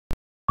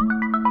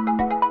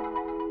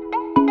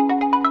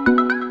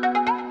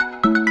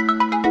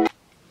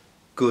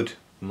Good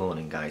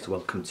morning guys,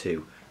 welcome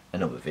to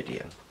another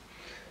video.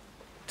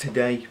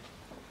 Today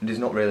there's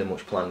not really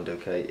much planned,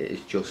 okay, it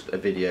is just a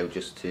video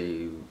just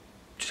to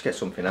get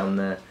something on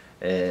there,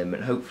 and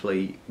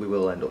hopefully we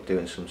will end up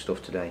doing some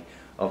stuff today.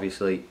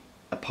 Obviously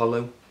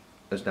Apollo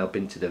has now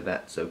been to the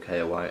vets, okay,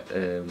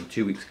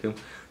 2 weeks ago,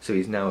 so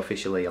he's now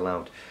officially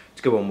allowed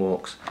to go on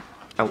walks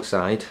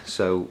outside,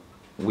 so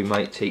we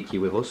might take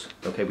you with us.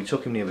 Okay, we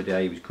took him the other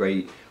day, he was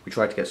great, we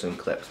tried to get some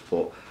clips,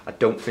 but I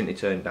don't think they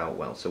turned out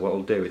well, so what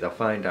I'll do is I'll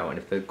find out, and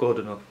if they're good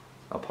enough,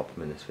 I'll pop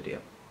them in this video.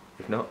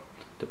 If not,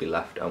 they'll be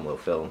left and we'll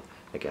film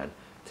again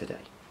today.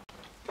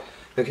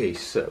 Okay,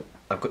 so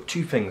I've got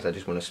two things I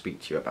just want to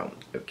speak to you about,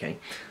 okay.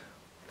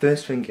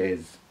 First thing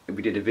is,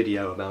 we did a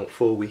video about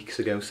 4 weeks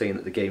ago saying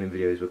that the gaming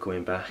videos were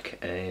coming back.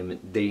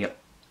 They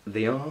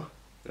are.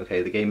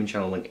 Okay, the gaming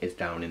channel link is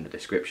down in the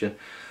description,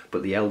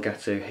 but the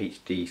Elgato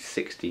HD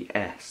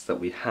 60S that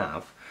we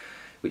have,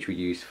 which we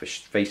use for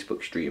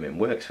Facebook streaming,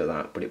 works for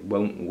that, but it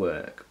won't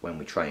work when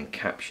we try and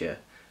capture,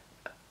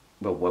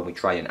 well, when we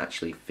try and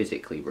actually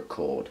physically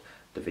record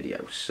the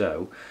video.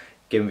 So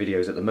gaming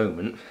videos at the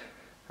moment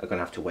are going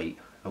to have to wait,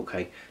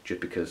 okay,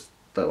 just because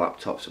the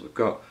laptops that we've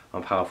got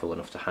aren't powerful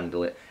enough to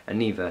handle it, and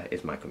neither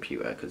is my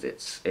computer because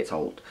it's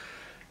old.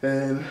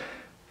 Third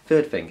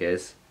thing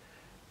is,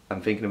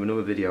 I'm thinking of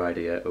another video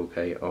idea,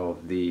 okay,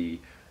 of the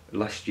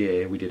last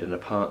year we did an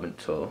apartment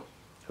tour,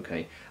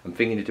 okay. I'm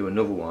thinking to do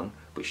another one,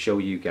 but show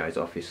you guys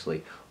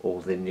obviously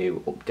all the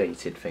new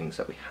updated things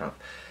that we have,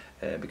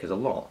 because a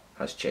lot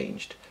has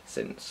changed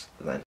since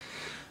then.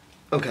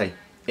 Okay,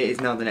 it is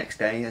now the next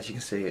day. As you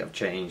can see, I've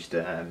changed,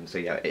 so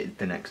yeah, it's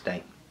the next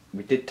day.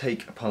 We did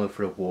take Apollo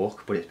for a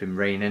walk, but it's been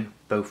raining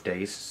both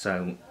days,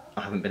 so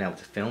I haven't been able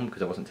to film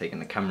because I wasn't taking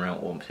the camera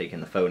out or taking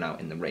the phone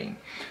out in the rain.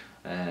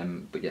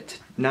 But yet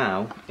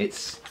now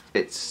it's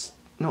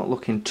not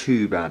looking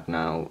too bad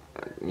now.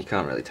 You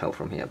can't really tell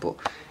from here, but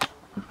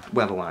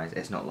weather-wise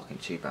it's not looking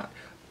too bad.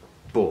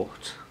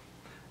 But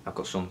I've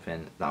got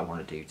something that I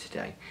want to do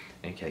today.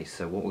 Okay,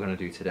 so what we're going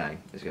to do today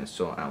is going to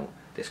sort out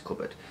this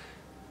cupboard.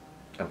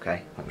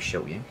 Okay, let me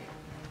show you.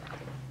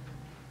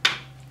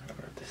 I don't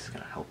know if this is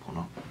going to help or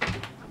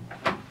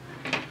not.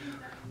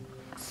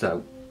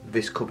 So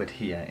this cupboard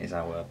here is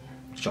our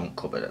junk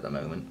cupboard at the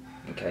moment.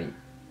 Okay,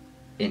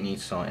 it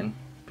needs sorting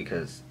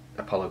because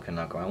Apollo can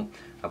now go out.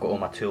 I've got all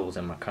my tools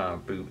in my car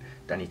boot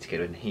that I need to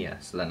get in here,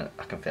 so then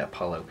I can fit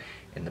Apollo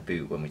in the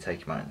boot when we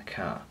take him out in the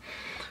car.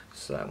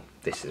 So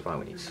this is why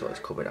we need to sort this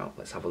cupboard out.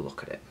 Let's have a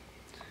look at it.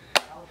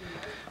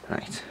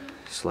 Right,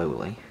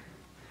 slowly.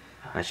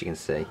 As you can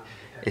see,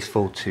 it's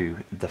full to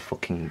the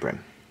fucking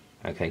brim.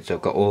 Okay, so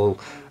I've got all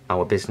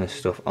our business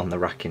stuff on the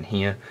rack in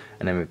here,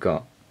 and then we've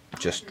got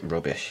just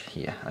rubbish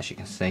here, as you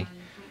can see.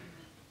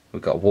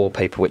 We've got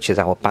wallpaper, which is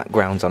our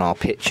backgrounds on our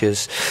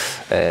pictures,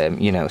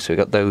 you know, so we've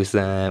got those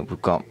there.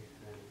 We've got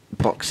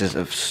boxes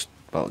of,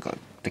 well, we've got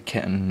the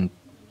kitten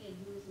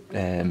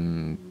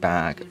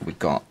bag, we've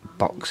got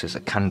boxes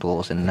of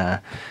candles in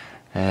there,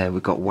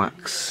 we've got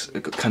wax,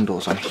 we've got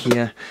candles on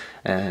here,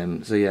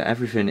 so yeah,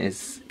 everything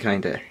is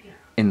kind of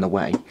in the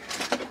way.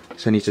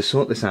 So I need to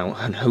sort this out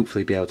and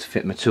hopefully be able to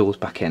fit my tools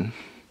back in,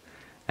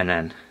 and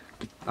then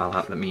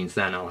that means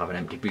then I'll have an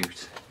empty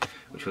boot,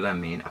 which will then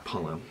mean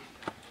Apollo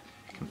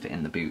can fit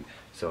in the boot,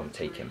 so I'm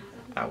taking him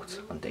out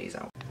on days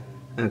out.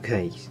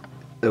 Okay,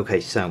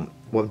 so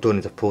what I've done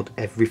is I've pulled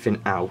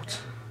everything out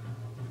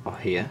of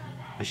here,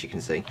 as you can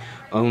see.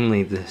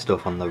 Only the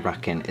stuff on the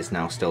racking is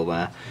now still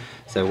there.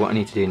 So what I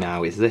need to do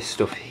now is this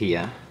stuff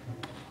here,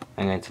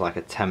 I'm going to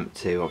attempt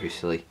to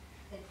obviously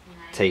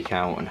take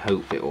out and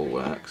hope it all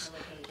works.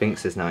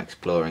 Binks is now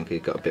exploring because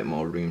he's got a bit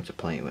more room to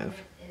play with.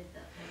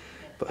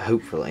 But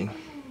hopefully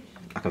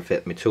I can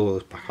fit my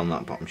tools back on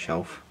that bottom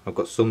shelf. I've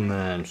got some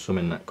there and some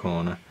in that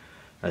corner,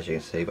 as you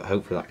can see, but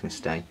hopefully that can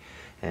stay.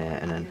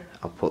 And then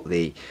I'll put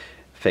the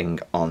thing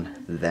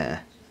on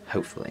there,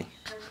 hopefully,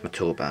 my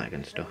tool bag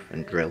and stuff,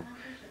 and drill.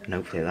 And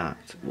hopefully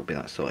that will be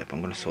that sorted. But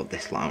I'm going to sort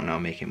this out now,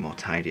 make it more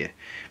tidier,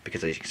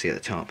 because as you can see at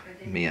the top,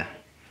 Mia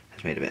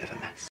has made a bit of a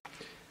mess.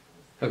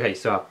 Okay,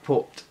 so I've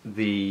put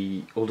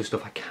all the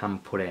stuff I can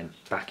put in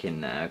back in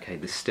there. Okay,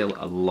 there's still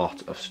a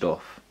lot of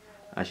stuff,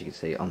 as you can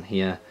see on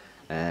here.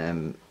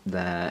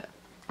 They're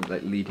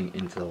leading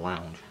into the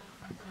lounge.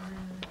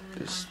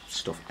 There's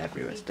stuff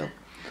everywhere still.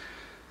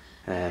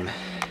 Yeah,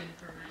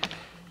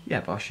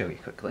 but I'll show you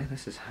quickly.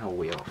 This is how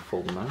we are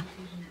full now.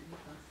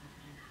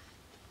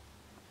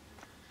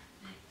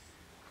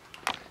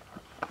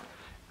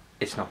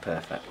 It's not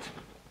perfect.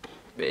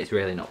 It's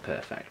really not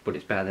perfect, but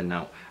it's better than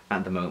now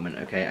at the moment.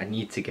 Okay, I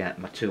need to get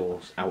my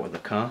tools out of the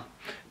car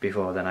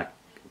before I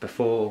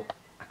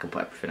can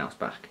put everything else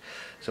back.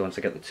 So once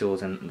I get the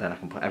tools in, then I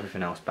can put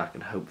everything else back,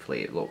 and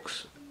hopefully it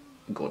looks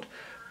good.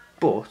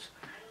 But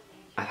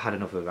I've had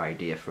another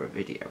idea for a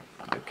video,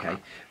 okay,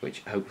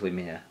 which hopefully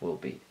Mia will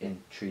be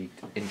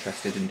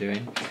interested in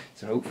doing.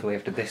 So hopefully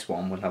after this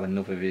one we'll have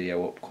another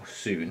video up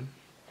soon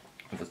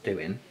of us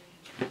doing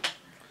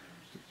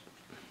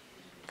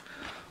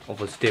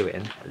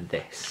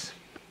this.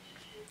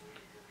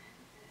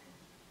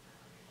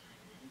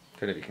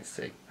 don't know if you can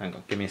see. Hang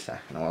on, give me a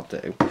second, I'll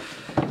do.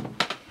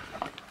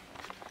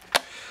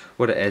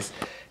 What it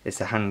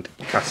is a hand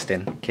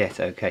casting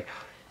kit, okay?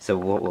 So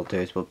what we'll do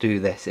is we'll do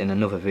this in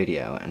another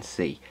video and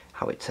see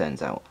how it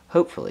turns out.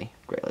 Hopefully,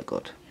 really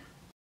good.